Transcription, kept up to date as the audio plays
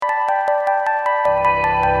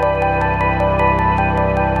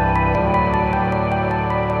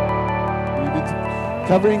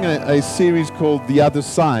covering a series called The Other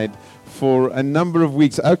Side for a number of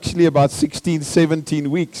weeks, actually about 16,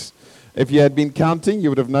 17 weeks. If you had been counting, you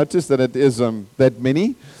would have noticed that it is that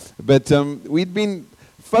many. But we'd been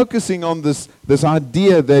focusing on this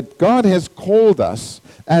idea that God has called us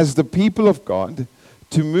as the people of God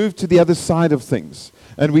to move to the other side of things.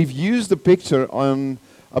 And we've used the picture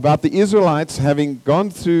about the Israelites having gone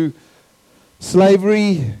through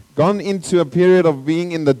slavery, gone into a period of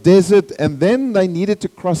being in the desert, and then they needed to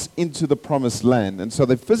cross into the promised land. And so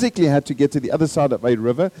they physically had to get to the other side of a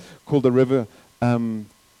river called the river,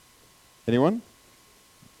 anyone?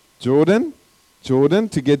 Jordan,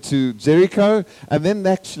 to get to Jericho, and then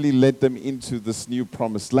actually led them into this new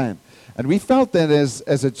promised land. And we felt that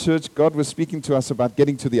as a church, God was speaking to us about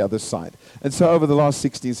getting to the other side. And so over the last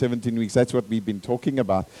 16, 17 weeks, that's what we've been talking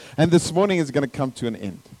about. And this morning is going to come to an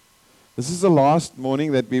end. This is the last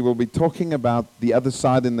morning that we will be talking about the other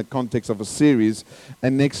side in the context of a series.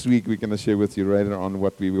 And next week, we're going to share with you later on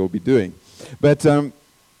what we will be doing. But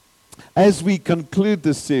as we conclude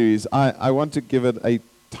this series, I want to give it a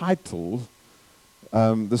title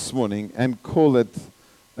this morning and call it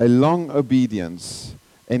A Long Obedience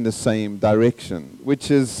in the Same Direction,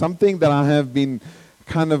 which is something that I have been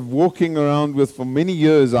kind of walking around with for many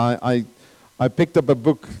years. I picked up a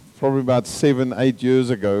book probably about 7, 8 years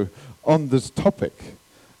ago on this topic.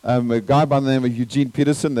 A guy by the name of Eugene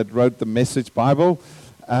Peterson that wrote the Message Bible,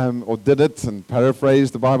 or did it and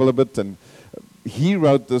paraphrased the Bible a bit, and he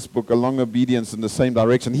wrote this book, A Long Obedience in the Same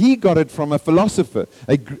Direction. He got it from a philosopher,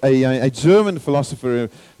 a German philosopher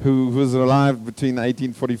who was alive between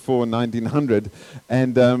 1844 and 1900,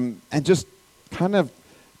 and just kind of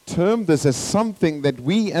termed this as something that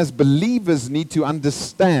we as believers need to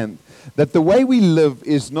understand, that the way we live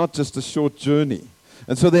is not just a short journey.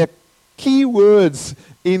 And so there are key words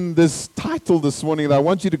in this title this morning that I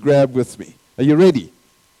want you to grab with me. Are you ready?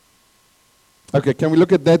 Okay, can we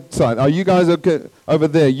look at that side? Are you guys okay? Over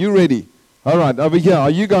there, you ready? All right, over here,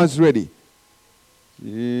 are you guys ready?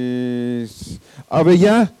 Yes. Over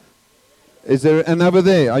here? Is there an over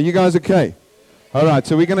there? Are you guys okay? All right,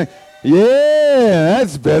 so we're going to, yeah,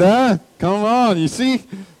 that's better. Come on, you see?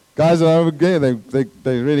 Guys are over there,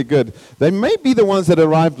 they're really good. They may be the ones that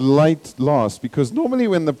arrived late last, because normally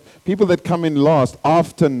when the people that come in last,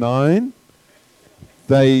 after 9,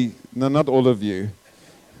 no, not all of you.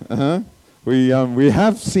 We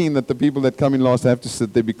have seen that the people that come in last have to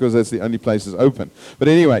sit there because that's the only place is open. But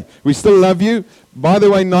anyway, we still love you. By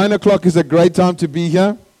the way, 9 o'clock is a great time to be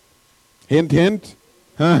here. Hint, hint.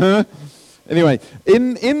 Anyway,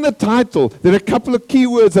 in the title, there are a couple of key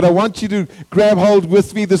words that I want you to grab hold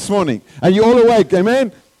with me this morning. Are you all awake?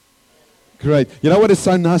 Amen? Great. You know what is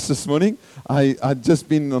so nice this morning? I'd just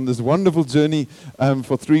been on this wonderful journey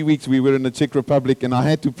for 3 weeks. We were in the Czech Republic, and I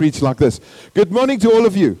had to preach like this. Good morning to all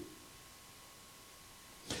of you.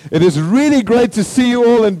 It is really great to see you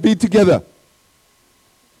all and be together.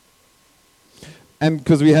 And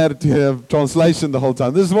because we had to have translation the whole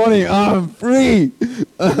time. This morning, I'm free.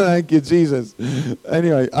 Thank you, Jesus.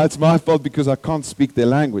 Anyway, it's my fault because I can't speak their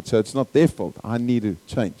language, so it's not their fault. I need to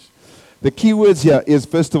change. The key words here is,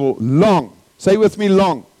 first of all, long. Say with me,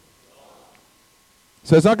 long.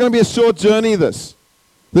 So it's not going to be a short journey, this.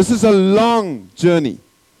 This is a long journey.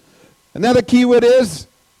 Another key word is?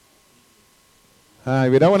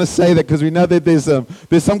 We don't want to say that because we know that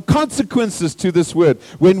there's some consequences to this word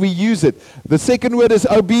when we use it. The second word is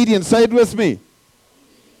obedience. Say it with me.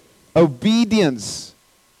 Obedience.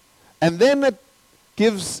 And then it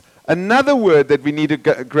gives another word that we need to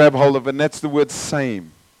grab hold of, and that's the word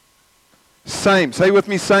same. Same. Say with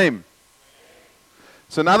me, same.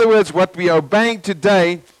 So in other words, what we are obeying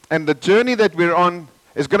today and the journey that we're on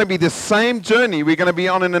is going to be the same journey we're going to be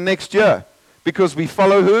on in the next year. Because we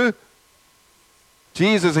follow who?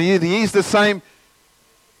 Jesus. He's the same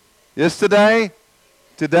yesterday,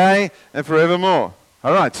 today, and forevermore.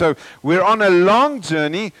 All right, so we're on a long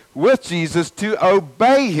journey with Jesus to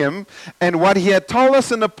obey him, and what he had told us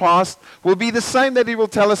in the past will be the same that he will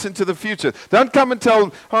tell us into the future. Don't come and tell,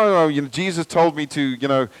 Jesus told me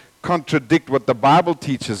to, contradict what the Bible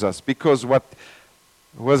teaches us, because what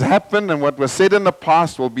was happened and what was said in the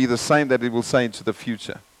past will be the same that it will say into the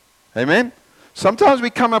future. Amen? Sometimes we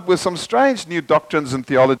come up with some strange new doctrines and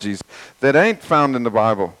theologies that ain't found in the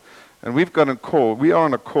Bible. And we are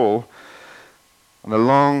on a call on a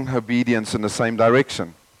long obedience in the same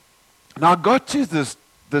direction. Now I got to this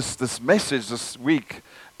message this week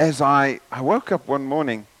as I woke up one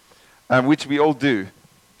morning, which we all do.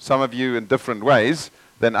 Some of you in different ways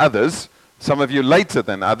than others, some of you later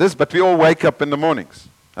than others, but we all wake up in the mornings.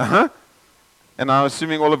 And I'm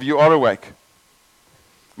assuming all of you are awake.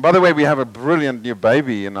 By the way, we have a brilliant new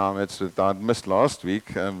baby in our midst that I missed last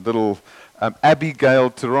week, little Abigail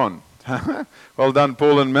Turon. Well done,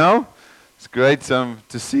 Paul and Mel. It's great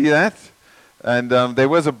to see that. And there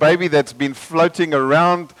was a baby that's been floating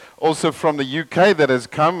around also from the UK that has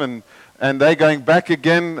come, and they're going back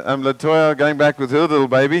again. Latoya going back with her little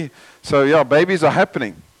baby. So yeah, babies are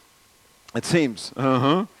happening. It seems.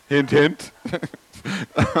 Hint, hint.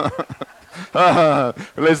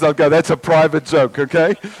 Let's not go. That's a private joke,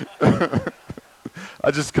 okay?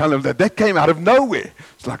 I just kind of, that came out of nowhere.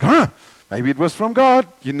 It's like, maybe it was from God.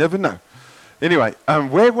 You never know. Anyway,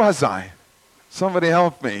 where was I? Somebody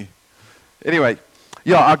help me. Anyway,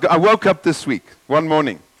 yeah, I woke up this week, one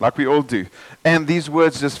morning, like we all do, and these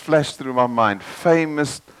words just flashed through my mind.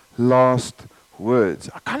 Famous last words.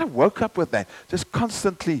 I kind of woke up with that, just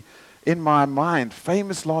constantly in my mind.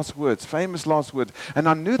 Famous last words, famous last words. And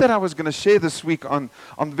I knew that I was going to share this week on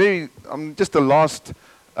just the last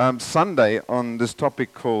Sunday on this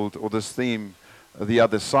topic called, or this theme, The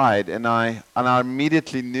Other Side. And I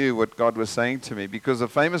immediately knew what God was saying to me, because the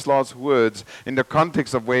famous last words in the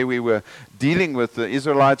context of where we were dealing with the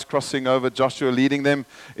Israelites crossing over, Joshua leading them,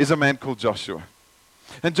 is a man called Joshua.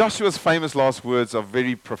 And Joshua's famous last words are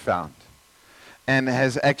very profound, and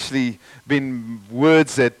has actually been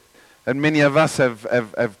words that many of us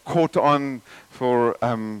have caught on for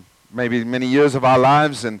maybe many years of our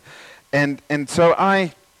lives. And so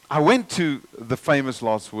I went to the famous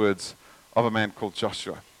last words of a man called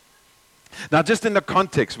Joshua. Now, just in the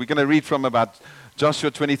context, we're going to read from about Joshua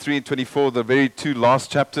 23 and 24, the very two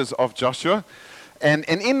last chapters of Joshua. And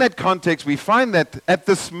in that context, we find that at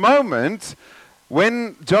this moment,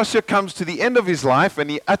 when Joshua comes to the end of his life and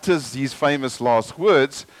he utters these famous last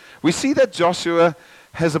words, we see that Joshua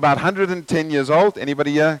has about 110 years old.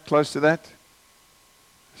 Anybody here close to that?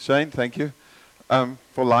 Shane, thank you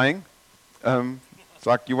for lying. It's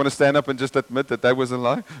like you want to stand up and just admit that was a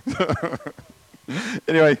lie.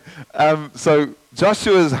 Anyway, so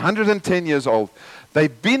Joshua is 110 years old.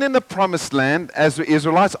 They've been in the promised land as the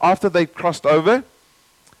Israelites after they crossed over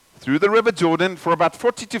through the river Jordan for about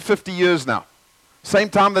 40 to 50 years now. Same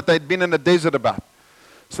time that they'd been in the desert about.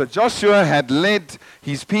 So Joshua had led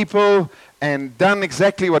his people and done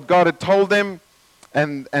exactly what God had told them.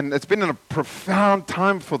 And it's been a profound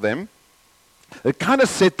time for them. They kind of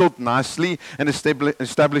settled nicely and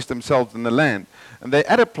established themselves in the land. And they're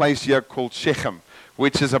at a place here called Shechem,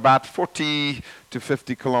 which is about 40 to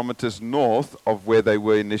 50 kilometers north of where they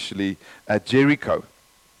were initially at Jericho.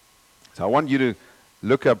 So I want you to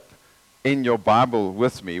look up in your Bible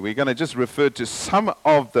with me. We're going to just refer to some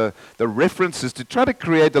of the references to try to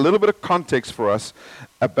create a little bit of context for us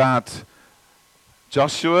about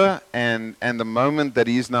Joshua and the moment that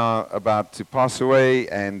he's now about to pass away,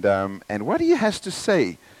 and what he has to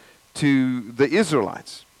say to the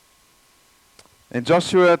Israelites. In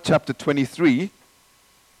Joshua chapter 23,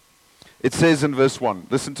 it says in verse 1,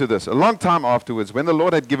 listen to this. A long time afterwards, when the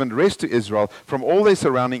Lord had given rest to Israel from all their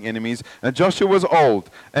surrounding enemies, and Joshua was old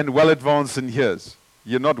and well advanced in years.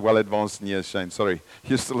 You're not well advanced in years, Shane, sorry.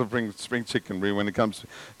 You're still a spring chicken when it comes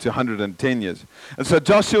to 110 years. And so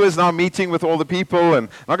Joshua is now meeting with all the people, and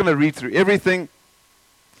I'm not going to read through everything.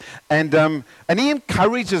 And he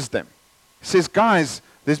encourages them. He says, guys,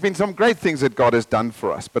 there's been some great things that God has done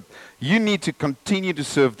for us, but you need to continue to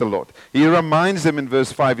serve the Lord. He reminds them in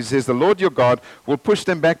verse 5, he says, the Lord your God will push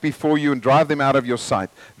them back before you and drive them out of your sight.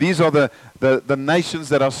 These are the nations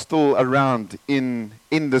that are still around in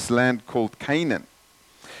this land called Canaan.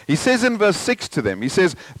 He says in verse 6 to them, he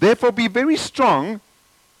says, therefore be very strong.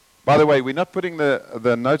 By the way, we're not putting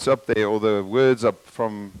the notes up there or the words up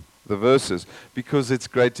from the verses because it's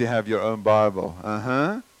great to have your own Bible.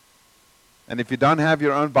 And if you don't have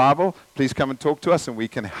your own Bible, please come and talk to us and we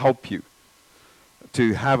can help you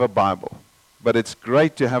to have a Bible. But it's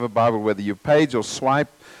great to have a Bible, whether you page or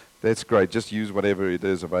swipe, that's great. Just use whatever it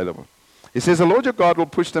is available. He says, the Lord your God will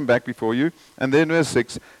push them back before you. And then verse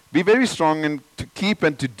 6, be very strong and to keep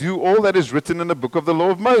and to do all that is written in the book of the law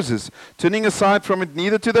of Moses, turning aside from it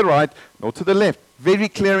neither to the right nor to the left. Very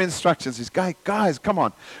clear instructions. He's guys, come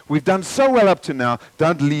on. We've done so well up to now.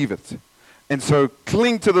 Don't leave it. And so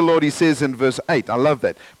cling to the Lord, he says in verse 8. I love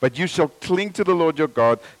that. But you shall cling to the Lord your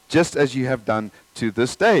God just as you have done to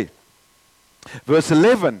this day. Verse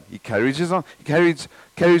 11, he carries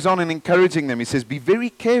on in encouraging them. He says, be very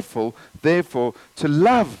careful, therefore, to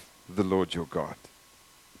love the Lord your God.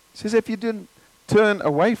 He says, if you didn't turn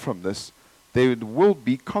away from this, there will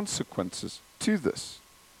be consequences to this.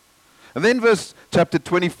 And then chapter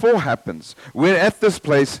 24 happens, where at this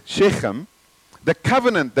place, Shechem, the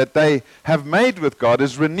covenant that they have made with God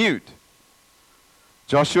is renewed.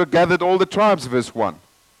 Joshua gathered all the tribes, verse 1.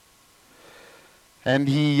 And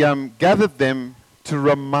he gathered them to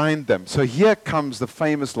remind them. So here comes the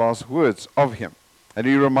famous last words of him. And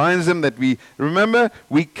he reminds them that remember,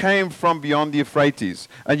 we came from beyond the Euphrates.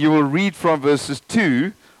 And you will read from verses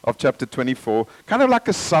 2 of chapter 24, kind of like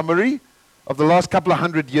a summary of the last couple of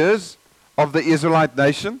 100 years of the Israelite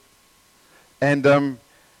nation. And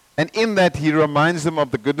in that, he reminds them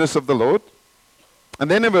of the goodness of the Lord. And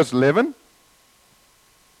then in verse 11,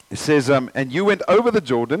 it says, and you went over the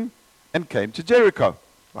Jordan and came to Jericho,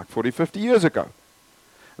 like 40, 50 years ago.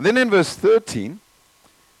 And then in verse 13,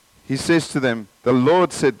 he says to them, the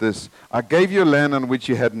Lord said this, I gave you a land on which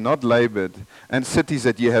you had not labored, and cities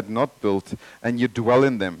that you had not built, and you dwell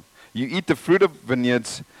in them. You eat the fruit of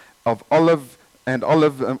vineyards, of olive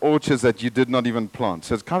orchards that you did not even plant.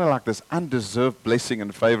 So it's kind of like this undeserved blessing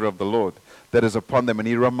and favor of the Lord that is upon them. And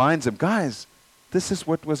he reminds them, guys, this is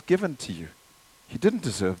what was given to you. You didn't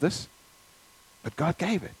deserve this, but God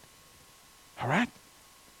gave it. All right?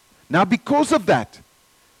 Now, because of that,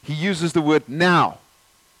 he uses the word now.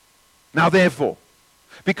 Now, therefore,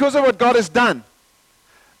 because of what God has done,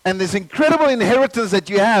 and this incredible inheritance that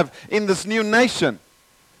you have in this new nation,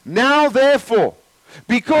 now, therefore,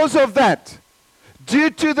 because of that, due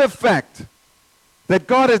to the fact that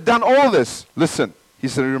God has done all this, listen, he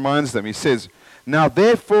reminds them, he says, now,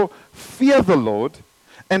 therefore, fear the Lord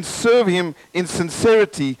and serve him in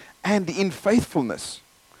sincerity and in faithfulness.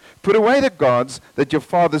 Put away the gods that your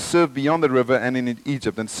fathers served beyond the river and in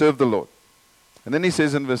Egypt, and serve the Lord. And then he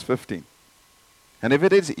says in verse 15, and if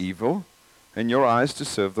it is evil in your eyes to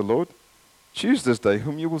serve the Lord, choose this day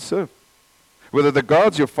whom you will serve. Whether the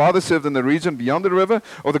gods your father served in the region beyond the river,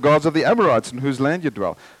 or the gods of the Amorites in whose land you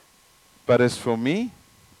dwell. But as for me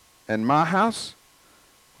and my house,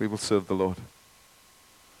 we will serve the Lord.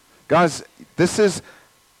 Guys, this is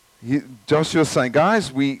Joshua saying,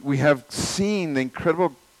 guys, we have seen the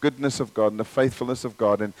incredible goodness of God and the faithfulness of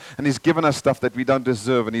God, and he's given us stuff that we don't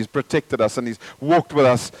deserve, and he's protected us, and he's walked with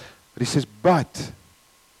us. But he says, but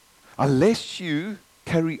unless you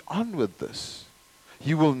carry on with this,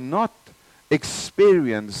 you will not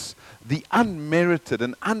experience the unmerited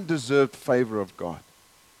and undeserved favor of God.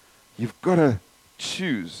 You've got to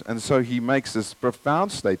choose. And so he makes this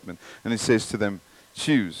profound statement, and he says to them,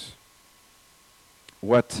 choose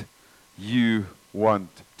what you want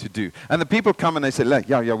to do. And the people come and they say,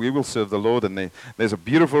 yeah, we will serve the Lord. And there's a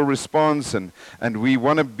beautiful response, and we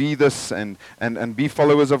want to be this and be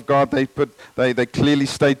followers of God. They clearly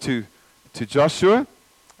state to Joshua,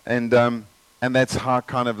 and that's how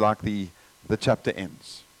kind of like the chapter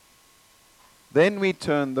ends. Then we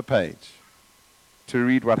turn the page to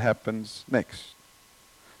read what happens next.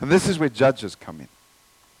 And this is where Judges come in.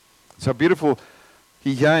 So beautiful.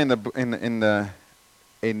 Here in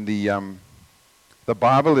the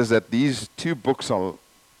Bible is that these two books are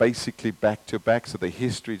basically back to back, so the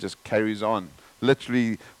history just carries on.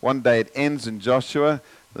 Literally, one day it ends in Joshua,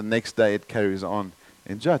 the next day it carries on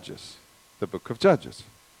in Judges, the book of Judges.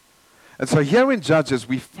 And so here in Judges,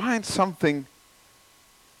 we find something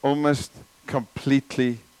almost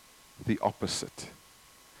completely the opposite.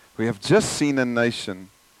 We have just seen a nation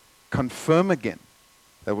confirm again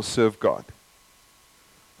they will serve God.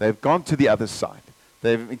 They've gone to the other side.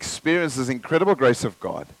 They've experienced this incredible grace of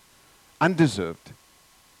God, undeserved.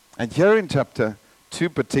 And here in chapter 2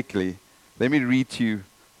 particularly, let me read to you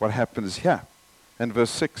what happens here in verse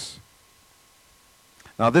 6.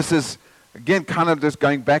 Now this is, again, kind of just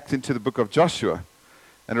going back into the book of Joshua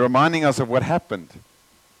and reminding us of what happened.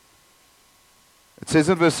 It says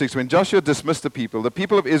in verse 6, when Joshua dismissed the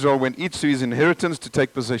people of Israel went each to his inheritance to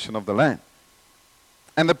take possession of the land.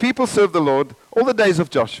 And the people served the Lord all the days of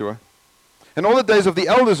Joshua, and all the days of the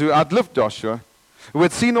elders who outlived Joshua, who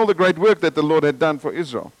had seen all the great work that the Lord had done for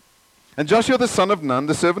Israel. And Joshua the son of Nun,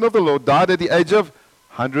 the servant of the Lord, died at the age of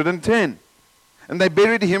 110. And they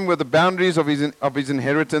buried him with the boundaries of his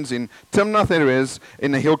inheritance in Timnath-Heres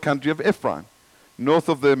in the hill country of Ephraim, north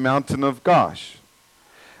of the mountain of Gaash.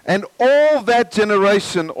 And all that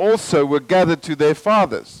generation also were gathered to their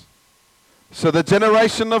fathers. So the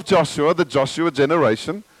generation of Joshua, the Joshua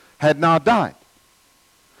generation, had now died.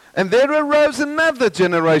 And there arose another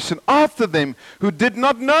generation after them who did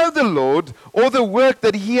not know the Lord or the work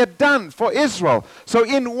that he had done for Israel. So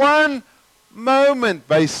in one moment,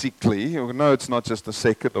 basically, you know, it's not just a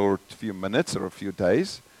second or a few minutes or a few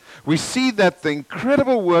days, we see that the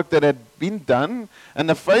incredible work that had been done and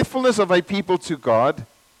the faithfulness of a people to God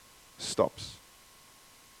stops.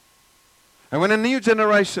 And when a new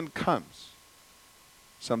generation comes,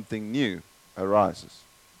 something new arises.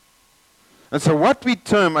 And so what we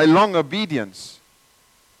term a long obedience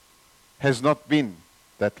has not been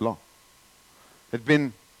that long. It's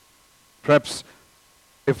been perhaps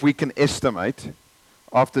if we can estimate,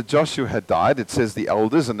 after Joshua had died, it says the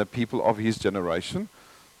elders and the people of his generation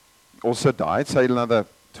also died, say another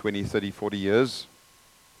 20, 30, 40 years.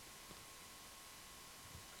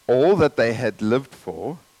 All that they had lived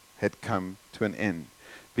for had come to an end,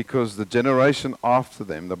 because the generation after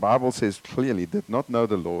them, the Bible says clearly, did not know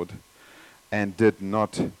the Lord and did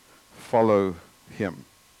not follow him.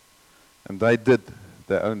 And they did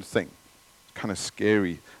their own thing. It's kind of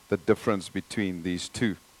scary, the difference between these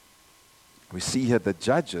two. We see here the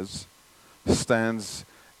Judges stands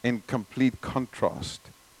in complete contrast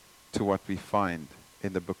to what we find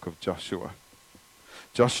in the book of Joshua.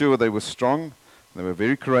 Joshua, they were strong, they were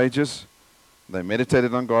very courageous, they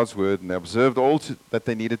meditated on God's word, and they observed all that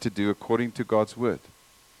they needed to do according to God's word.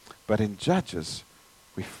 But in Judges,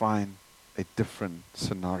 we find a different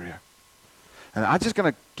scenario. And I'm just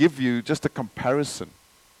going to give you just a comparison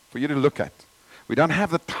for you to look at. We don't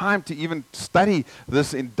have the time to even study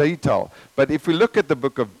this in detail. But if we look at the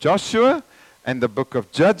book of Joshua and the book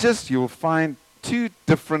of Judges, you will find two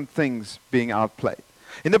different things being outplayed.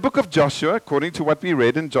 In the book of Joshua, according to what we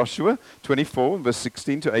read in Joshua 24, verse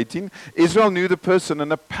 16 to 18, Israel knew the person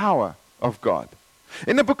and the power of God.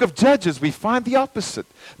 In the book of Judges, we find the opposite.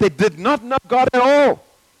 They did not know God at all.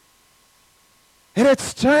 It had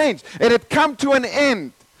changed. It had come to an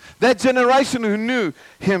end. That generation who knew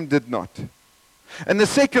him did not. And the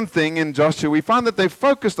second thing in Joshua, we find that they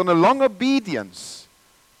focused on a long obedience.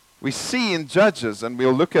 We see in Judges, and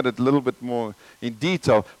we'll look at it a little bit more in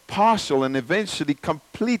detail, partial and eventually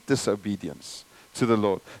complete disobedience to the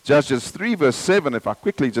Lord. Judges 3 verse 7, if I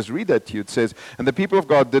quickly just read that to you, it says, "And the people of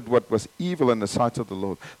God did what was evil in the sight of the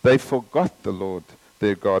Lord. They forgot the Lord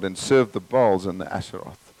their God and served the Baals and the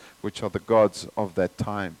Asheroth, which are the gods of that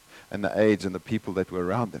time and the age and the people that were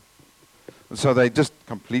around them." And so they just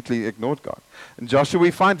completely ignored God. In Joshua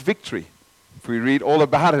we find victory. If we read all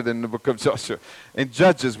about it in the book of Joshua. In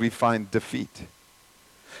Judges we find defeat.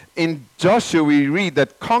 In Joshua we read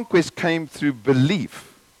that conquest came through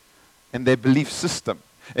belief and their belief system.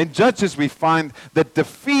 In Judges we find that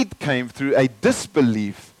defeat came through a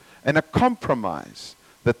disbelief and a compromise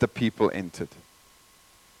that the people entered.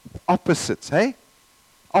 Opposites, hey?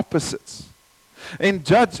 Opposites. In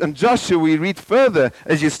Joshua we read further,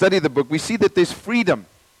 as you study the book, we see that there's freedom.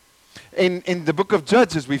 In the book of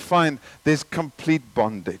Judges we find there's complete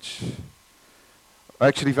bondage.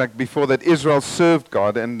 Actually, in fact, before that, Israel served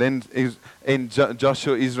God, and then in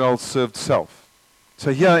Joshua, Israel served self.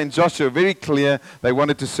 So here in Joshua, very clear, they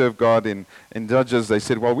wanted to serve God. In Judges, they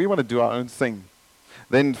said, well, we want to do our own thing.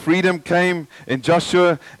 Then freedom came in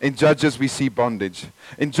Joshua. In Judges, we see bondage.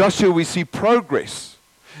 In Joshua, we see progress.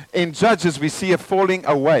 In Judges, we see a falling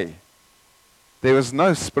away. There was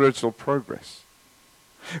no spiritual progress.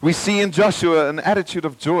 We see in Joshua an attitude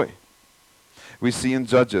of joy. We see in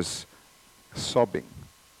Judges sobbing.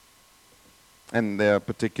 And there are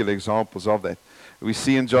particular examples of that. We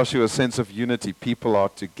see in Joshua a sense of unity. People are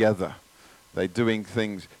together. They're doing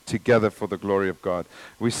things together for the glory of God.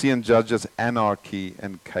 We see in Judges anarchy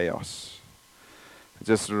and chaos.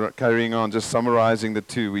 Just carrying on, just summarizing the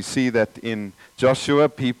two. We see that in Joshua,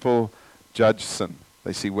 people judge sin.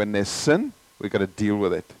 They see when there's sin, we've got to deal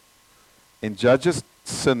with it. In Judges,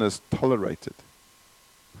 sin is tolerated.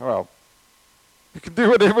 Well, we can do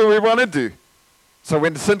whatever we want to do. So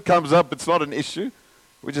when sin comes up, it's not an issue.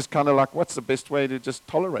 We're just kind of like, what's the best way to just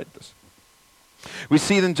tolerate this? We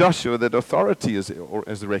see in Joshua that authority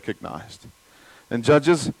is recognized. In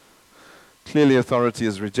Judges, clearly authority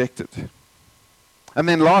is rejected. And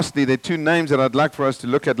then lastly, there are two names that I'd like for us to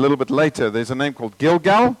look at a little bit later. There's a name called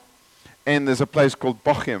Gilgal, and there's a place called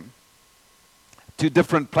Bochim. Two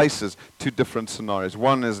different places, two different scenarios.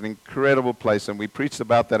 One is an incredible place, and we preached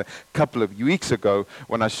about that a couple of weeks ago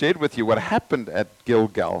when I shared with you what happened at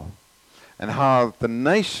Gilgal and how the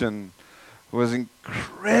nation was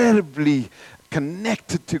incredibly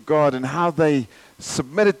connected to God and how they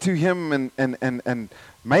submitted to Him and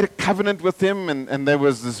made a covenant with Him, and there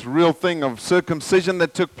was this real thing of circumcision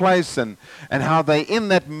that took place, and how they, in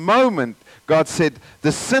that moment, God said,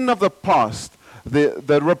 the sin of the past,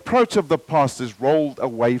 the reproach of the past is rolled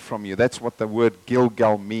away from you. That's what the word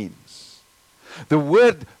Gilgal means. The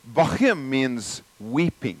word Bochim means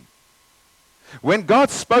weeping. When God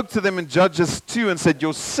spoke to them in Judges 2 and said,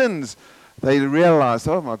 your sins, they realized,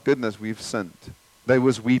 oh my goodness, we've sinned. They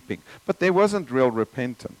was weeping. But there wasn't real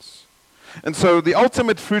repentance. And so the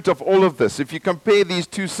ultimate fruit of all of this, if you compare these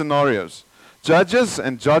two scenarios, Judges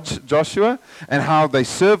and Joshua, and how they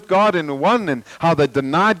served God in one, and how they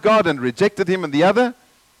denied God and rejected Him in the other,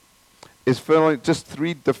 is just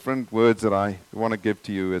three different words that I want to give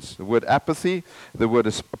to you. It's the word apathy, the word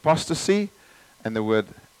apostasy, and the word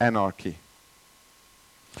anarchy.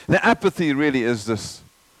 The apathy really is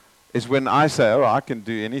when I say, oh, I can't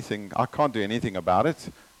do anything about it.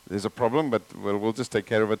 There's a problem, but we'll just take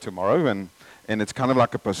care of it tomorrow. And it's kind of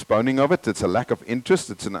like a postponing of it. It's a lack of interest.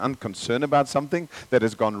 It's an unconcern about something that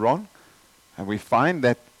has gone wrong. And we find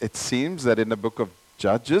that it seems that in the book of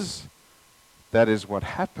Judges, that is what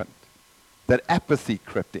happened. That apathy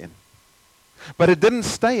crept in. But it didn't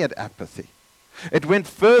stay at apathy. It went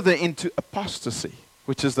further into apostasy,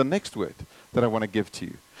 which is the next word that I want to give to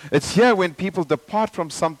you. It's here when people depart from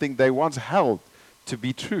something they once held to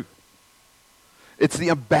be true. It's the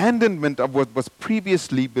abandonment of what was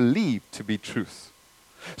previously believed to be truth.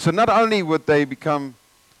 So not only would they become,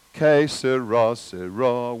 que sera,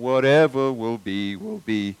 whatever will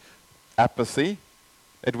be apathy,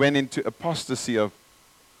 it went into apostasy of,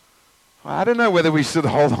 I don't know whether we should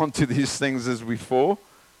hold on to these things as before.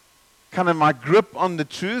 Kind of my grip on the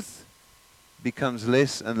truth becomes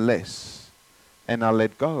less and less, and I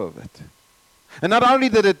let go of it. And not only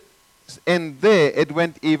did it end there, it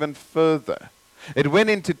went even further. It went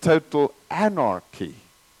into total anarchy,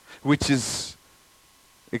 which is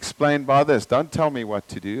explained by this. Don't tell me what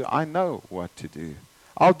to do. I know what to do.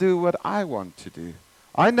 I'll do what I want to do.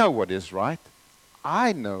 I know what is right.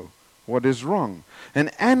 I know what is wrong.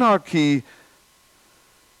 And anarchy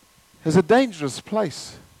is a dangerous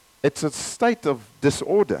place. It's a state of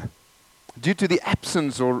disorder due to the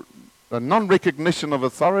absence or a non-recognition of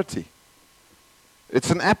authority. It's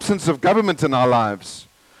an absence of government in our lives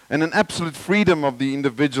and an absolute freedom of the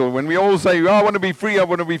individual. When we all say, oh, I want to be free, I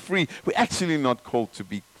want to be free, we're actually not called to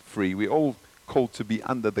be free. We're all called to be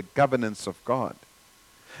under the governance of God.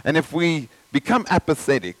 And if we become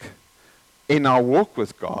apathetic in our walk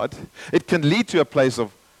with God, it can lead to a place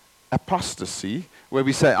of apostasy, where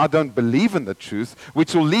we say, I don't believe in the truth,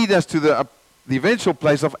 which will lead us to the eventual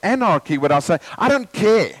place of anarchy, where I say, I don't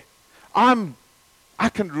care. I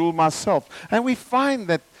can rule myself. And we find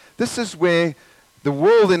that this is where the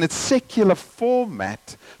world in its secular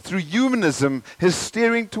format, through humanism, is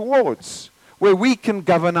steering towards, where we can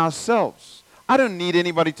govern ourselves. I don't need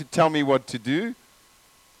anybody to tell me what to do.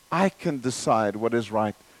 I can decide what is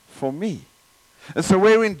right for me. And so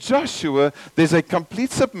where in Joshua there's a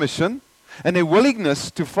complete submission and a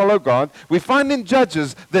willingness to follow God, we find in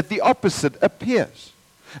Judges that the opposite appears.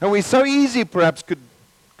 And we so easy perhaps could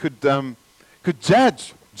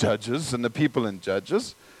judge Judges and the people in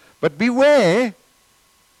Judges, but beware,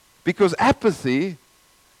 because apathy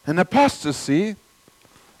and apostasy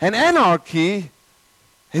and anarchy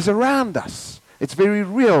is around us. It's very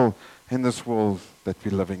real in this world that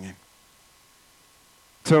we're living in.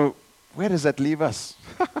 So where does that leave us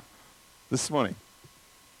this morning?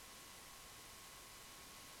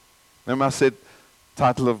 Remember I said,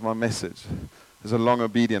 title of my message is a long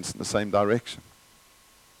obedience in the same direction.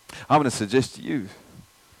 I want to suggest to you,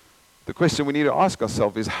 the question we need to ask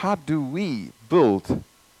ourselves is, how do we build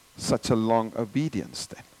such a long obedience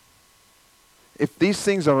then? If these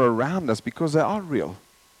things are around us, because they are real,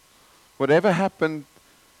 whatever happened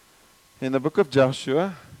in the book of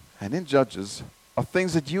Joshua and in Judges are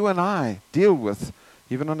things that you and I deal with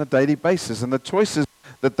even on a daily basis. And the choices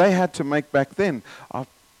that they had to make back then are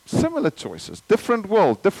similar choices, different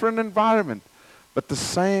world, different environment, but the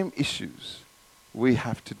same issues we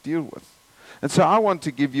have to deal with. And so I want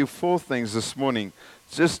to give you 4 things this morning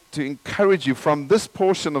just to encourage you from this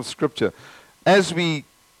portion of Scripture as we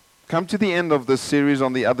come to the end of this series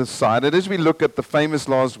on the other side, and as we look at the famous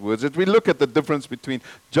last words, as we look at the difference between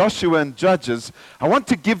Joshua and Judges, I want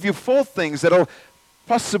to give you 4 things that will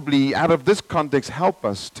possibly, out of this context, help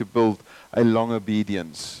us to build a long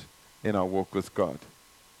obedience in our walk with God.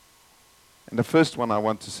 And the first one I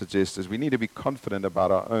want to suggest is we need to be confident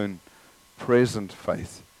about our own present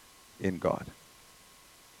faith in God.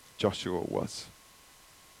 Joshua was.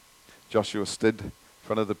 Joshua stood in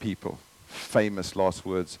front of the people. Famous last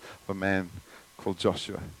words of a man called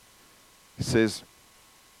Joshua. He says,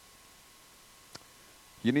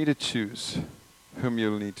 you need to choose whom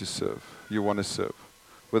you'll need to serve, you want to serve.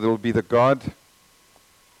 Whether it will be the God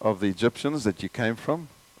of the Egyptians that you came from,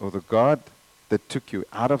 or the God that took you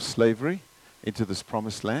out of slavery into this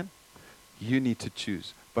promised land, you need to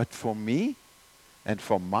choose. But for me and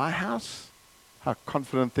for my house, how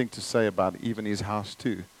confident thing to say about even his house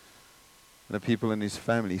too. And the people in his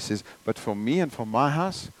family. He says, but for me and for my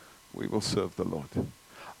house, we will serve the Lord.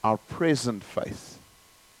 Our present faith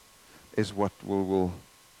is what we will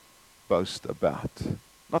boast about.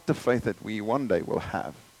 Not the faith that we one day will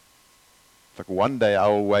have. It's like one day I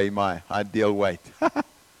will weigh my ideal weight.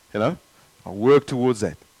 I'll work towards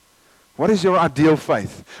that. What is your ideal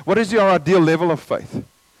faith? What is your ideal level of faith?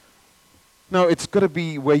 No, it's got to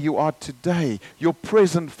be where you are today. Your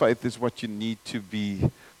present faith is what you need to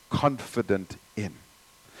be confident in.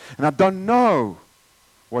 And I don't know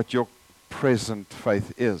what your present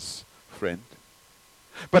faith is, friend.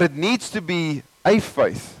 But it needs to be a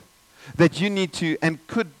faith that you need to and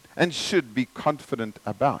could and should be confident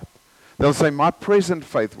about. They'll say, my present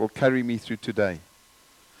faith will carry me through today.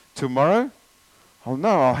 Tomorrow,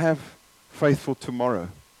 I'll have faith for tomorrow.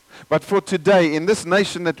 But for today, in this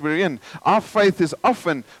nation that we're in, our faith is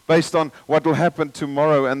often based on what will happen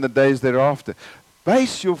tomorrow and the days thereafter.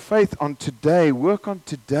 Base your faith on today. Work on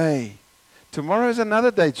today. Tomorrow is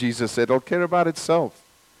another day, Jesus said. It'll care about itself.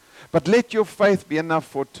 But let your faith be enough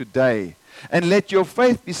for today. And let your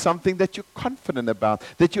faith be something that you're confident about,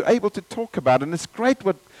 that you're able to talk about. And it's great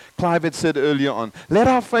what Clive had said earlier on. Let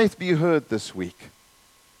our faith be heard this week.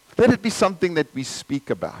 Let it be something that we speak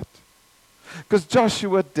about. Because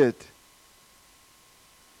Joshua did.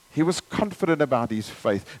 He was confident about his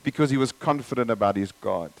faith because he was confident about his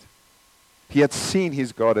God. He had seen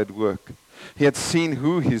his God at work. He had seen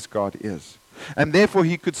who his God is. And therefore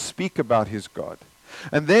he could speak about his God.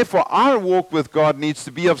 And therefore our walk with God needs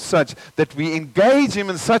to be of such that we engage him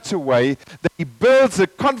in such a way that he builds a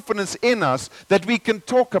confidence in us that we can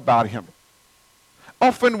talk about him.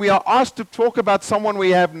 Often we are asked to talk about someone we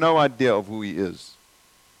have no idea of who he is.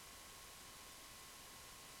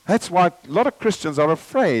 That's why a lot of Christians are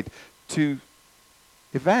afraid to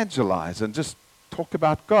evangelize and just talk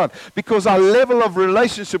about God. Because our level of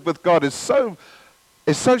relationship with God is so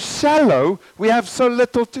shallow, we have so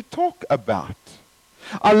little to talk about.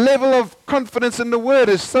 Our level of confidence in the Word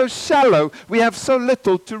is so shallow, we have so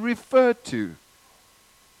little to refer to.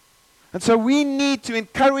 And so we need to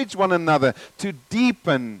encourage one another to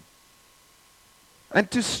deepen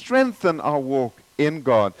and to strengthen our walk in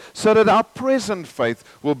God so that our present faith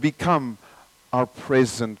will become our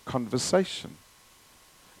present conversation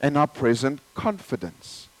and our present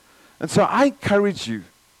confidence. And so I encourage you.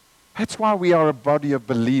 That's why we are a body of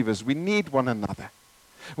believers. We need one another.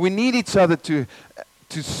 We need each other to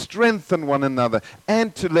strengthen one another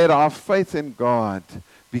and to let our faith in God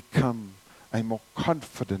become a more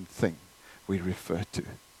confident thing we refer to.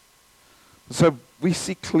 So we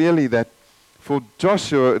see clearly that for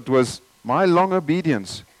Joshua it was my long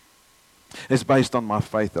obedience is based on my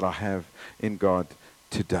faith that I have in God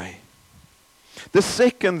today. The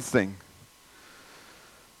second thing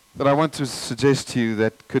that I want to suggest to you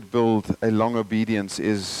that could build a long obedience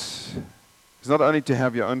is not only to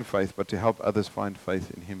have your own faith, but to help others find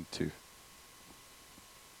faith in him too.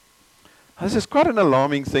 This is quite an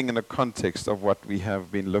alarming thing in the context of what we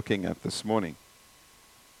have been looking at this morning.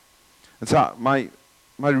 And so my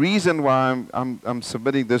reason why I'm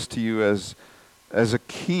submitting this to you as a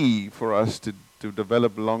key for us to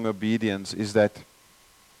develop long obedience is that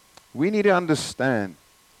we need to understand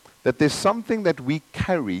that there's something that we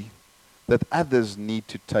carry that others need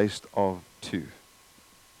to taste of too.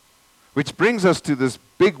 Which brings us to this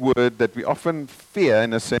big word that we often fear,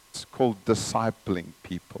 in a sense, called discipling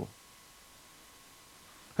people.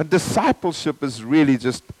 And discipleship is really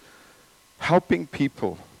just helping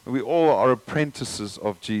people. We all are apprentices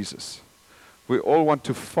of Jesus. We all want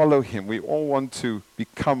to follow him. We all want to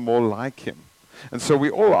become more like him. And so we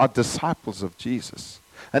all are disciples of Jesus.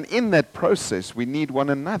 And in that process, we need one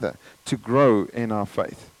another to grow in our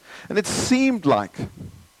faith. And it seemed like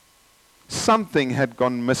something had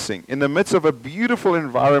gone missing in the midst of a beautiful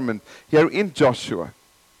environment here in Joshua.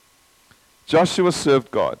 Joshua served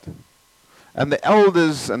God. And the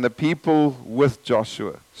elders and the people with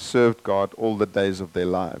Joshua served God all the days of their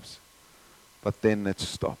lives. But then it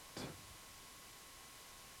stopped.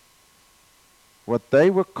 What they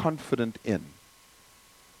were confident in,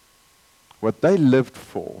 what they lived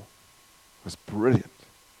for, was brilliant.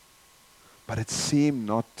 But it seemed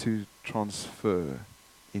not to transfer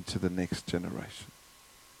into the next generation.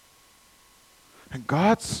 And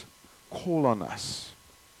God's call on us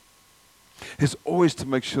is always to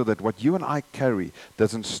make sure that what you and I carry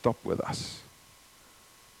doesn't stop with us,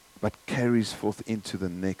 but carries forth into the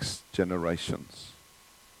next generations.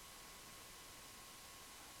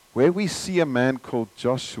 Where we see a man called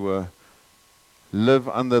Joshua live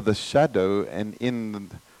under the shadow and in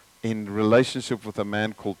relationship with a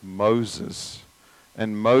man called Moses,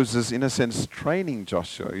 and Moses, in a sense, training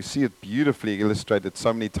Joshua. You see it beautifully illustrated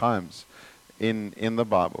so many times in the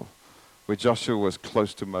Bible, where Joshua was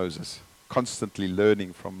close to Moses, constantly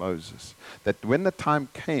learning from Moses. That when the time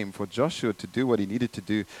came for Joshua to do what he needed to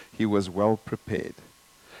do, he was well prepared.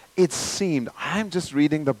 It seemed, I'm just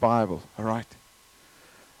reading the Bible, all right?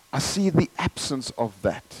 I see the absence of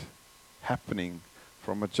that happening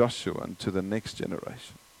from a Joshua to the next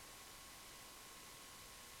generation.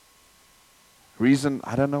 Reason,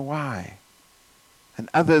 I don't know why. And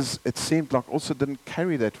others, it seemed like, also didn't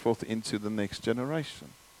carry that forth into the next generation.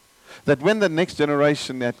 That when the next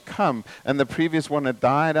generation had come and the previous one had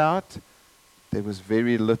died out, there was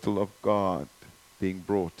very little of God being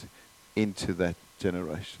brought into that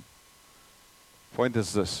generation. Point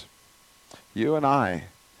is this: you and I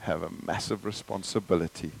have a massive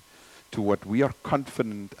responsibility to what we are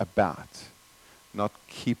confident about, not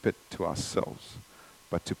keep it to ourselves,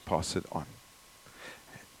 but to pass it on.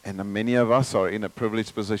 And many of us are in a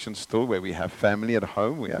privileged position still where we have family at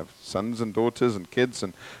home, we have sons and daughters and kids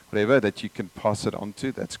and whatever that you can pass it on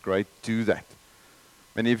to. That's great, do that.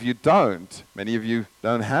 Many of you don't. Many of you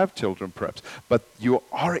don't have children perhaps. But you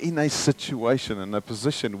are in a situation, in a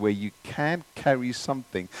position where you can carry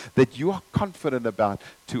something that you are confident about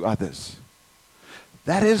to others.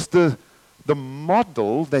 That is the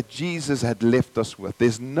model that Jesus had left us with.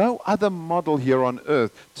 There's no other model here on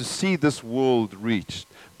earth to see this world reached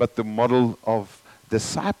but the model of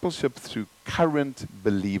discipleship through current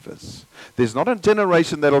believers. There's not a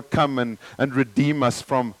generation that'll come and redeem us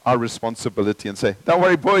from our responsibility and say, don't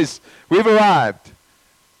worry, boys, we've arrived.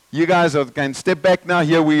 You guys can step back now,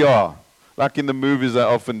 here we are. Like in the movies I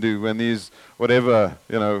often do when these, whatever,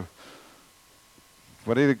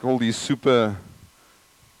 what do they call these super,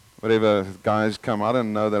 whatever guys come, I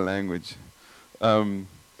don't know the language.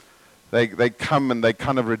 They come and they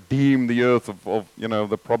kind of redeem the earth of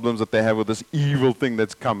the problems that they have with this evil thing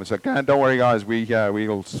that's come. It's like, don't worry guys,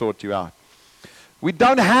 we'll sort you out. We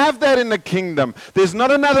don't have that in the kingdom. There's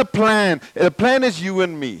not another plan. The plan is you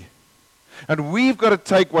and me. And we've got to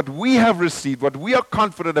take what we have received, what we are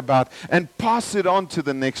confident about, and pass it on to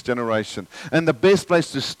the next generation. And the best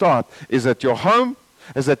place to start is at your home,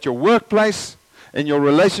 is at your workplace, and your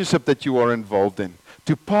relationship that you are involved in,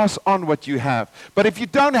 to pass on what you have. But if you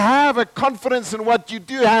don't have a confidence in what you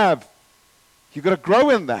do have, you've got to grow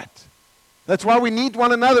in that. That's why we need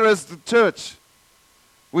one another as the church.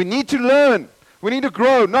 We need to learn. We need to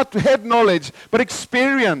grow, not head knowledge, but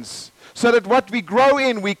experience, so that what we grow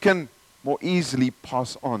in, we can more easily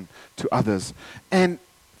pass on to others. And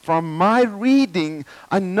from my reading,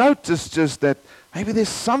 I noticed just that maybe there's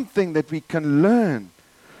something that we can learn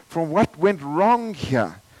from what went wrong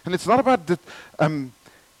here. And it's not about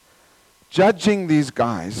judging these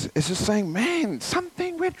guys. It's just saying, man,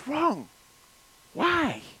 something went wrong.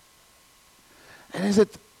 Why? And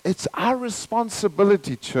it's our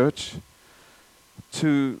responsibility, church,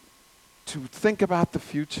 to think about the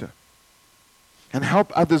future and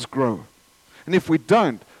help others grow. And if we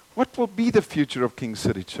don't, what will be the future of King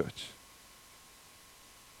City Church?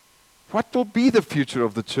 What will be the future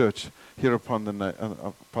of the church here upon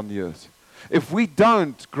the earth? If we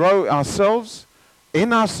don't grow ourselves,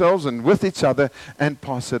 in ourselves and with each other, and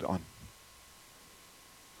pass it on.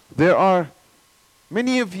 There are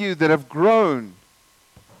many of you that have grown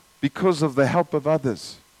because of the help of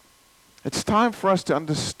others. It's time for us to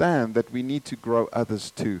understand that we need to grow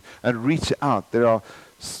others too and reach out. There are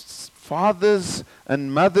fathers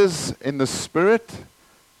and mothers in the spirit,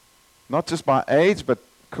 not just by age, but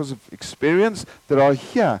because of experience, that are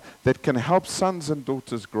here that can help sons and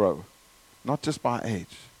daughters grow, not just by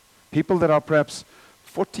age. People that are perhaps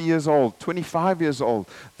 40 years old, 25 years old,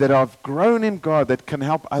 that have grown in God, that can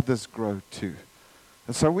help others grow too.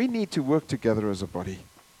 And so we need to work together as a body.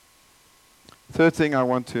 Third thing I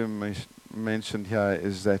want to mention here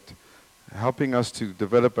is that helping us to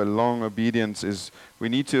develop a long obedience is we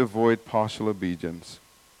need to avoid partial obedience.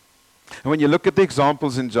 And when you look at the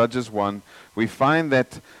examples in Judges 1, we find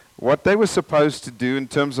that what they were supposed to do in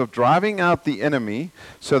terms of driving out the enemy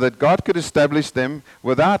so that God could establish them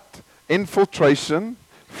without infiltration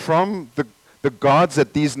from the gods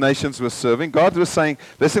that these nations were serving. God was saying,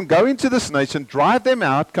 listen, go into this nation, drive them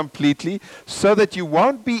out completely so that you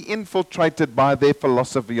won't be infiltrated by their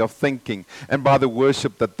philosophy of thinking and by the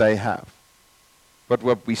worship that they have. But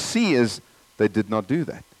what we see is they did not do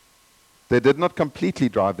that. They did not completely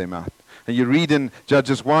drive them out. And you read in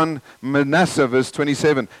Judges 1, Manasseh, verse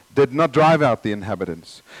 27, did not drive out the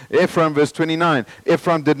inhabitants. Ephraim, verse 29,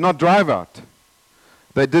 Ephraim did not drive out.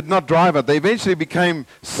 They did not drive out. They eventually became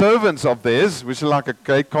servants of theirs, which is like a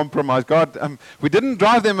great compromise. God, we didn't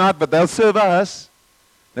drive them out, but they'll serve us.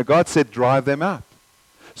 Now God said, drive them out,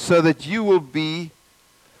 so that you will be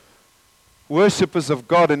worshippers of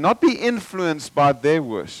God and not be influenced by their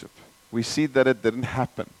worship. We see that it didn't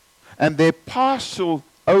happen. And their partial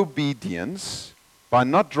obedience, by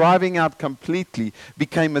not driving out completely,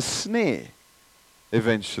 became a snare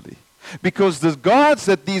eventually. Because the gods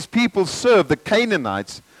that these people served, the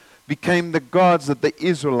Canaanites, became the gods that the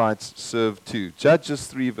Israelites served too. Judges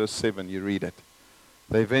 3 verse 7, you read it.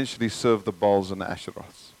 they eventually served the Baals and the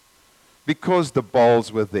Asheroths. Because the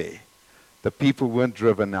Baals were there, the people weren't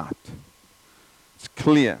driven out. It's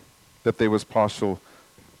clear that there was partial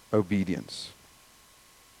obedience.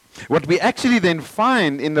 What we actually then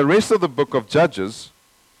find in the rest of the book of Judges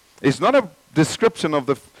is not a description of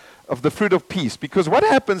the fruit of peace. Because what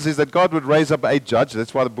happens is that God would raise up a judge.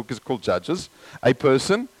 That's why the book is called Judges. A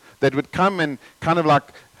person that would come and kind of like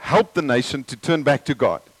help the nation to turn back to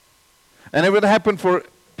God. And it would happen for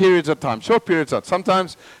periods of time, short periods of time,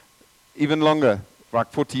 sometimes even longer,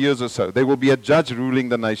 like 40 years or so. There will be a judge ruling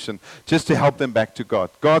the nation just to help them back to God.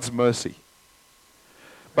 God's mercy.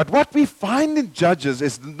 But what we find in Judges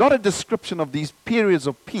is not a description of these periods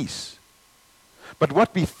of peace. But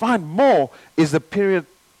what we find more is the period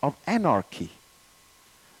of anarchy.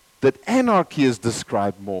 That anarchy is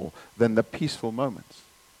described more than the peaceful moments.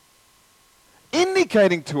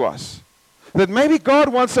 Indicating to us that maybe God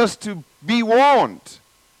wants us to be warned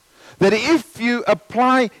that if you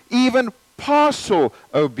apply even partial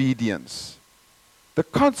obedience, the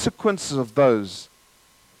consequences of those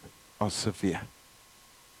are severe.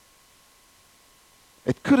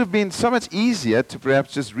 It could have been so much easier to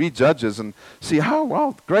perhaps just read Judges and see, oh,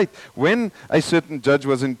 wow, great. When a certain judge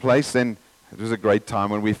was in place, then it was a great time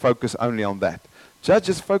when we focus only on that.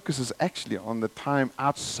 Judges focuses actually on the time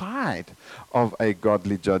outside of a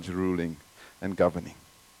godly judge ruling and governing.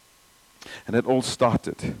 And it all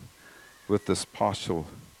started with this partial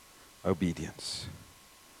obedience.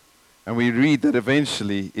 And we read that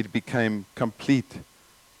eventually it became complete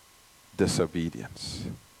disobedience.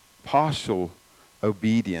 Partial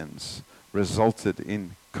obedience resulted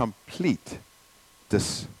in complete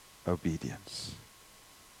disobedience.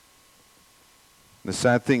 The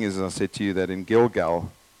sad thing is, as I said to you, that in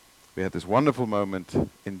Gilgal, we had this wonderful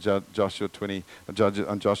moment in Joshua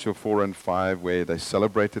 4 and 5, where they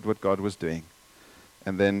celebrated what God was doing.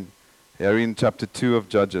 And then here in chapter 2 of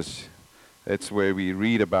Judges, that's where we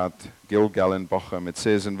read about Gilgal and Bochum. It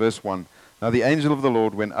says in verse 1, "Now the angel of the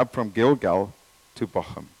Lord went up from Gilgal to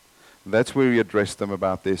Bochum." And that's where he addressed them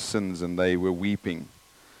about their sins, and they were weeping.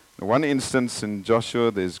 In one instance in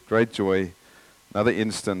Joshua, there's great joy. Another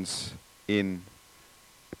instance in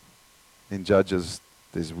Judges,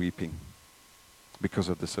 there's weeping because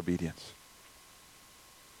of disobedience.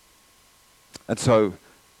 And so,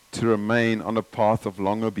 to remain on a path of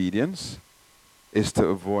long obedience is to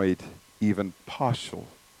avoid even partial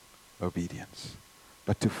obedience,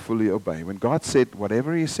 but to fully obey. When God said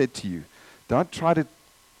whatever He said to you, don't try to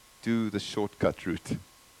do the shortcut route.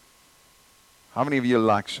 How many of you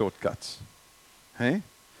like shortcuts? Hey?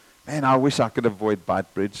 Man, I wish I could avoid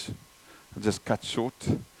Beitbridge and just cut short.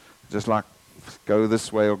 Just like go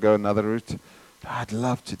this way or go another route. I'd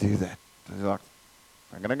love to do that. Like,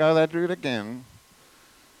 I'm going to go that route again.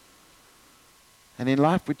 And in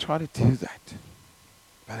life we try to do that.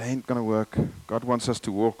 But it ain't going to work. God wants us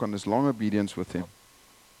to walk on this long obedience with Him.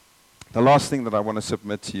 The last thing that I want to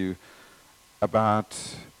submit to you about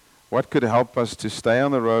what could help us to stay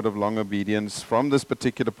on the road of long obedience from this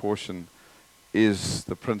particular portion is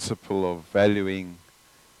the principle of valuing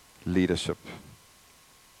leadership.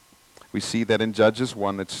 We see that in Judges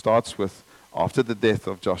 1, it starts with after the death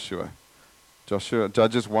of Joshua.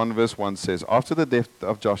 Judges 1 verse 1 says, "After the death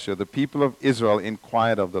of Joshua, the people of Israel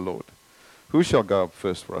inquired of the Lord, who shall go up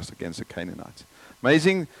first for us against the Canaanites?"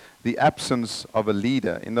 Amazing, the absence of a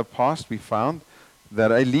leader. In the past, we found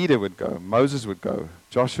that a leader would go. Moses would go.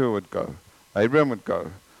 Joshua would go. Abraham would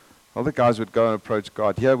go. All the guys would go and approach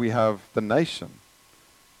God. Here we have the nation.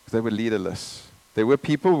 They were leaderless. There were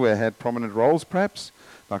people who had prominent roles, perhaps,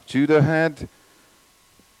 like Judah had.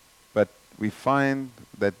 But we find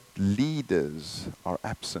that leaders are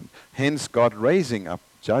absent. Hence, God raising up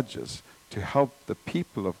judges to help the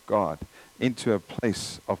people of God into a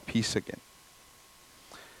place of peace again.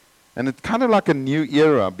 And it's kind of like a new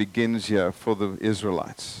era begins here for the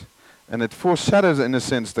Israelites. And it foreshadows, in a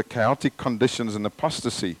sense, the chaotic conditions and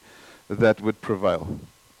apostasy that would prevail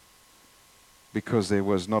because there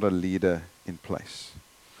was not a leader in place.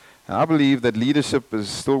 And I believe that leadership is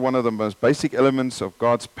still one of the most basic elements of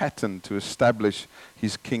God's pattern to establish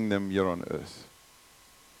His kingdom here on earth.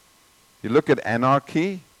 You look at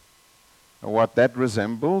anarchy and what that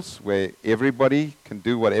resembles, where everybody can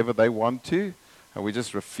do whatever they want to, and we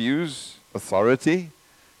just refuse authority,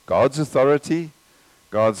 God's authority,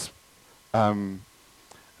 God's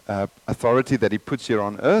authority that He puts here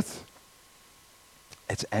on earth.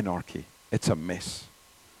 It's anarchy. It's a mess.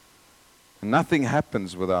 And nothing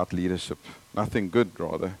happens without leadership. Nothing good,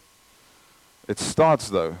 rather. It starts,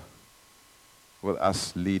 though, with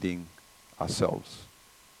us leading ourselves.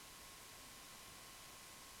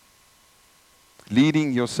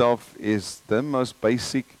 Leading yourself is the most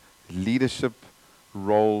basic leadership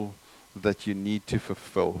role that you need to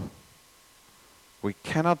fulfill. We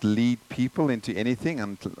cannot lead people into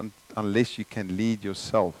anything unless you can lead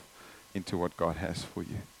yourself into what God has for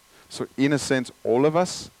you. So in a sense, all of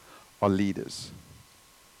us are leaders.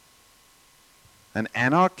 And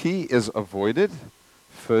anarchy is avoided,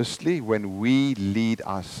 firstly, when we lead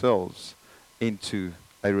ourselves into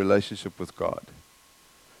a relationship with God,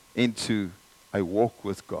 into a walk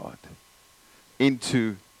with God,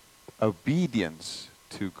 into obedience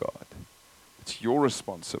to God. It's your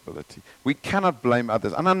responsibility. We cannot blame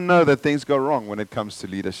others. And I know that things go wrong when it comes to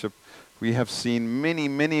leadership. We have seen many,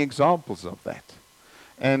 many examples of that.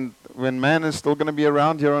 And when man is still going to be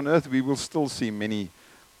around here on earth, we will still see many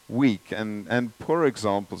weak and poor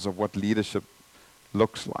examples of what leadership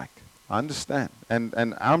looks like. I understand.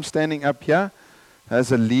 And I'm standing up here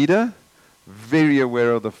as a leader, very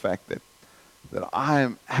aware of the fact that I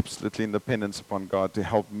am absolutely dependent upon God to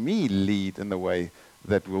help me lead in the way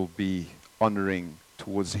that will be honoring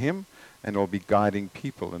towards Him and will be guiding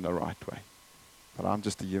people in the right way. But I'm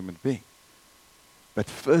just a human being. But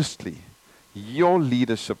firstly, your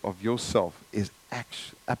leadership of yourself is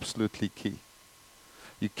absolutely key.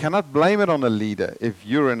 You cannot blame it on a leader if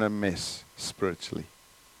you're in a mess spiritually.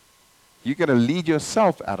 You've got to lead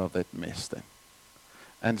yourself out of that mess then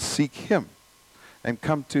and seek Him and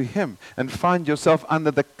come to Him and find yourself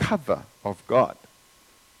under the cover of God.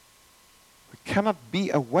 We cannot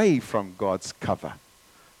be away from God's cover.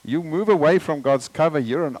 You move away from God's cover,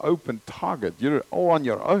 you're an open target. You're all on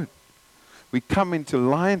your own. We come into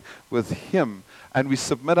line with Him and we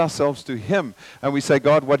submit ourselves to Him and we say,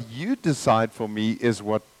 God, what you decide for me is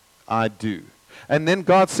what I do. And then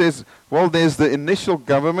God says, well, there's the initial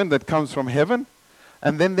government that comes from heaven,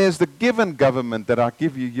 and then there's the given government that I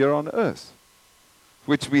give you here on earth,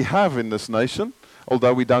 which we have in this nation,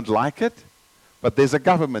 although we don't like it, but there's a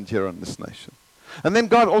government here in this nation. And then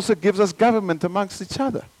God also gives us government amongst each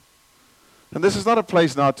other. And this is not a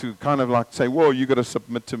place now to kind of like say, whoa, you got to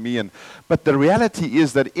submit to me. But the reality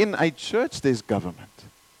is that in a church there's government.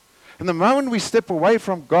 And the moment we step away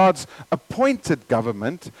from God's appointed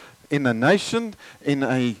government in a nation, in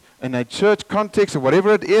a church context or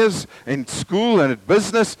whatever it is, in school and in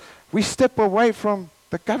business, we step away from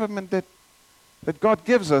the government that God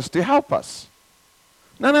gives us to help us.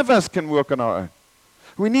 None of us can work on our own.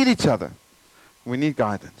 We need each other. We need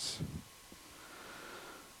guidance.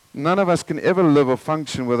 None of us can ever live or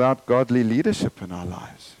function without godly leadership in our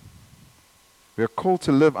lives. We are called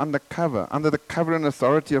to live under the cover and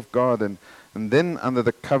authority of God, and then under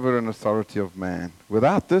the cover and authority of man.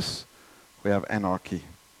 Without this, we have anarchy.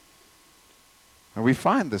 And we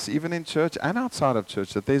find this even in church and outside of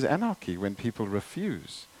church, that there's anarchy when people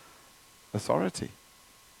refuse authority.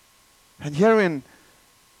 And here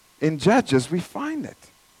in Judges, we find it,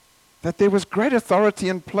 that there was great authority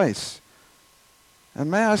in place. And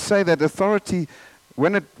may I say that authority,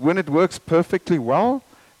 when it works perfectly well,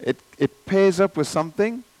 it pairs up with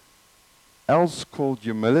something else called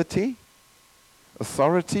humility.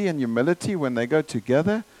 Authority and humility, when they go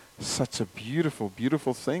together, such a beautiful,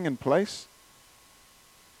 beautiful thing in place.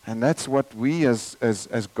 And that's what we as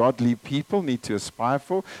godly people need to aspire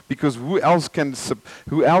for, because who else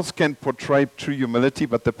can portray true humility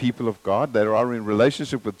but the people of God that are in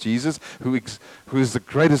relationship with Jesus, who is the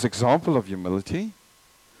greatest example of humility?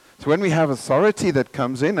 So when we have authority that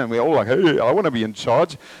comes in and we're all like, hey, I want to be in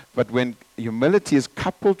charge, but when humility is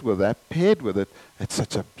coupled with that, paired with it, it's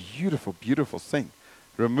such a beautiful, beautiful thing.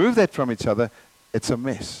 Remove that from each other, it's a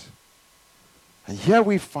mess. And here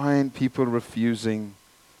we find people refusing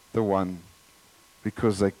the one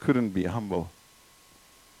because they couldn't be humble.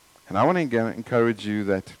 And I want to encourage you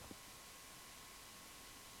that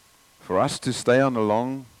for us to stay on a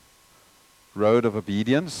long road of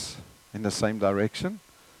obedience in the same direction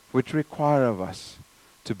would require of us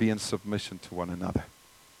to be in submission to one another,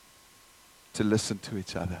 to listen to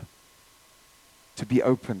each other, to be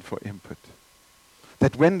open for input.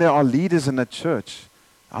 That when there are leaders in a church,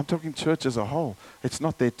 I'm talking church as a whole, it's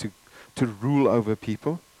not there to rule over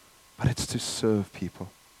people, but it's to serve people.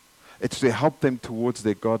 It's to help them towards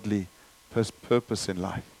their godly purpose in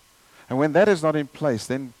life. And when that is not in place,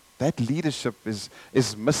 then that leadership is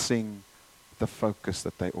missing the focus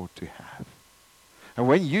that they ought to have. And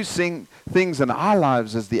when you see things in our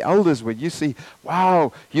lives as the elders, when you see,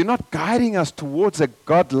 wow, you're not guiding us towards a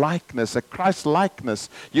God-likeness, a Christ-likeness.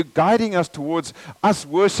 You're guiding us towards us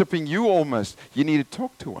worshiping you almost. You need to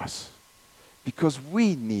talk to us, because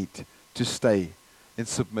we need to stay in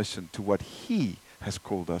submission to what He has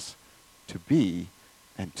called us to be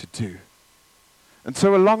and to do. And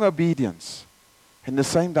so a long obedience in the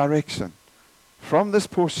same direction. From this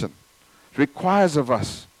portion, it requires of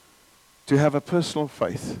us to have a personal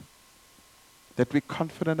faith that we're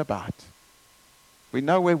confident about. We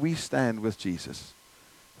know where we stand with Jesus,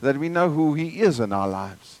 that we know who He is in our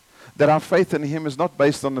lives, that our faith in Him is not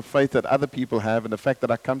based on the faith that other people have and the fact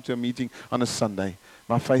that I come to a meeting on a Sunday.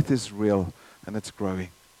 My faith is real and it's growing.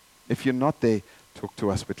 If you're not there, talk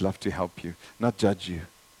to us. We'd love to help you, not judge you.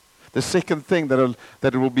 The second thing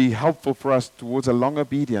that will be helpful for us towards a long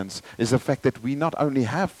obedience is the fact that we not only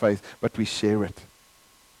have faith, but we share it.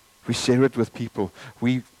 We share it with people.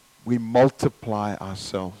 We multiply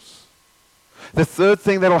ourselves. The third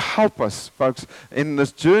thing that will help us, folks, in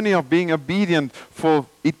this journey of being obedient for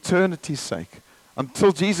eternity's sake,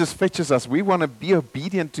 until Jesus fetches us, we want to be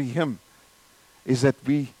obedient to Him, is that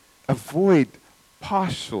we avoid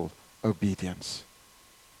partial obedience.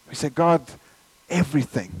 We say, God,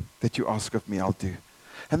 everything that you ask of me, I'll do.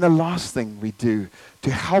 And the last thing we do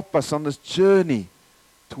to help us on this journey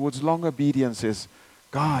towards long obedience is,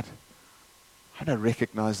 God, I want to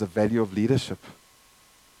recognize the value of leadership.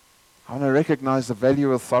 I want to recognize the value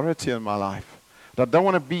of authority in my life. I don't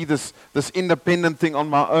want to be this independent thing on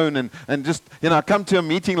my own and just, I come to a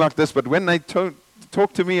meeting like this, but when they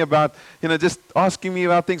talk to me about, just asking me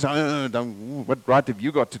about things, what right have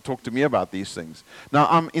you got to talk to me about these things? Now,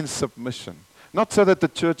 I'm in submission. Not so that the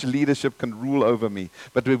church leadership can rule over me,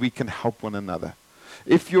 but where we can help one another.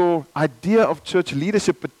 If your idea of church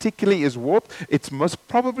leadership particularly is warped, it's most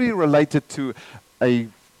probably related to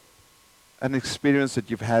an experience that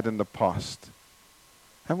you've had in the past.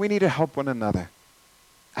 And we need to help one another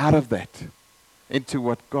out of that into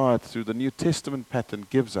what God, through the New Testament pattern,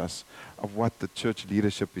 gives us of what the church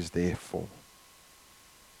leadership is there for.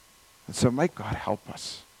 And so may God help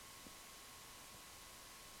us.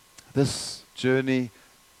 This journey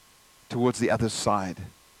towards the other side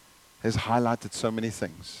has highlighted so many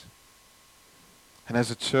things. And as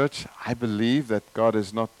a church, I believe that God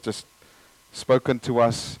has not just spoken to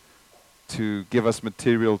us to give us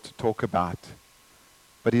material to talk about,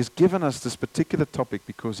 but He's given us this particular topic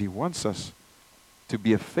because He wants us to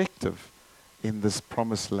be effective in this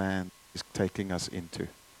promised land He's taking us into.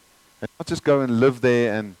 And not just go and live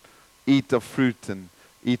there and eat of fruit and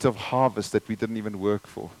eat of harvest that we didn't even work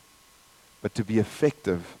for, but to be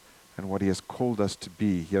effective in what He has called us to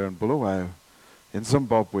be here in Bulawayo, in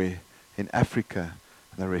Zimbabwe, in Africa,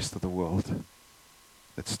 and the rest of the world.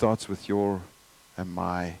 It starts with your and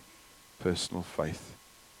my personal faith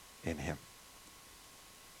in Him.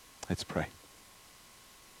 Let's pray.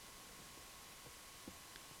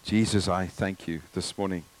 Jesus, I thank You this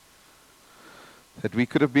morning that we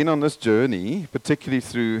could have been on this journey, particularly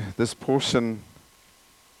through this portion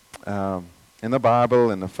in the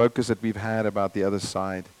Bible and the focus that we've had about the other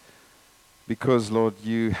side. Because, Lord,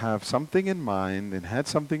 You have something in mind and had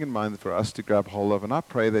something in mind for us to grab hold of. And I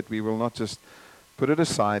pray that we will not just put it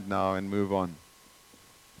aside now and move on.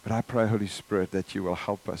 But I pray, Holy Spirit, that You will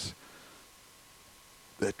help us.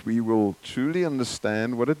 That we will truly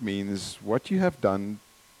understand what it means, what You have done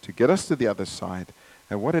to get us to the other side,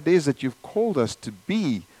 and what it is that You've called us to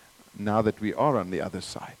be now that we are on the other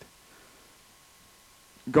side.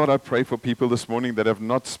 God, I pray for people this morning that have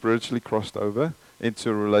not spiritually crossed over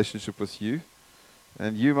into a relationship with You.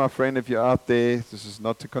 And you, my friend, if you're out there, this is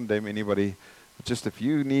not to condemn anybody, but just if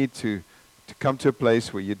you need to come to a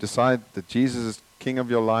place where you decide that Jesus is King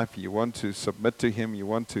of your life, you want to submit to Him, you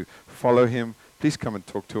want to follow Him, please come and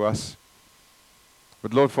talk to us.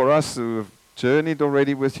 But Lord, for us who have journeyed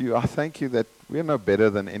already with You, I thank You that we're no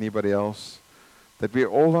better than anybody else, that we're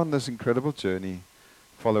all on this incredible journey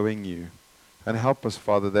following You. And help us,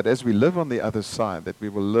 Father, that as we live on the other side, that we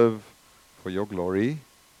will live for Your glory,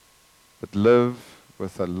 but live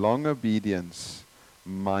with a long obedience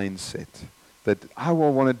mindset, that I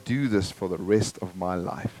will want to do this for the rest of my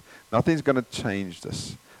life. Nothing's going to change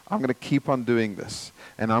this. I'm going to keep on doing this,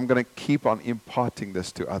 and I'm going to keep on imparting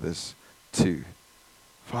this to others too.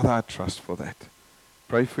 Father, I trust for that.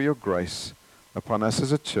 Pray for Your grace upon us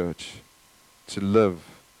as a church to live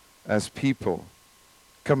as people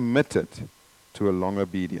committed to a long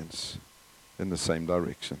obedience in the same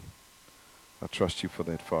direction. I trust You for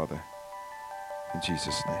that, Father. In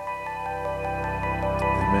Jesus' name.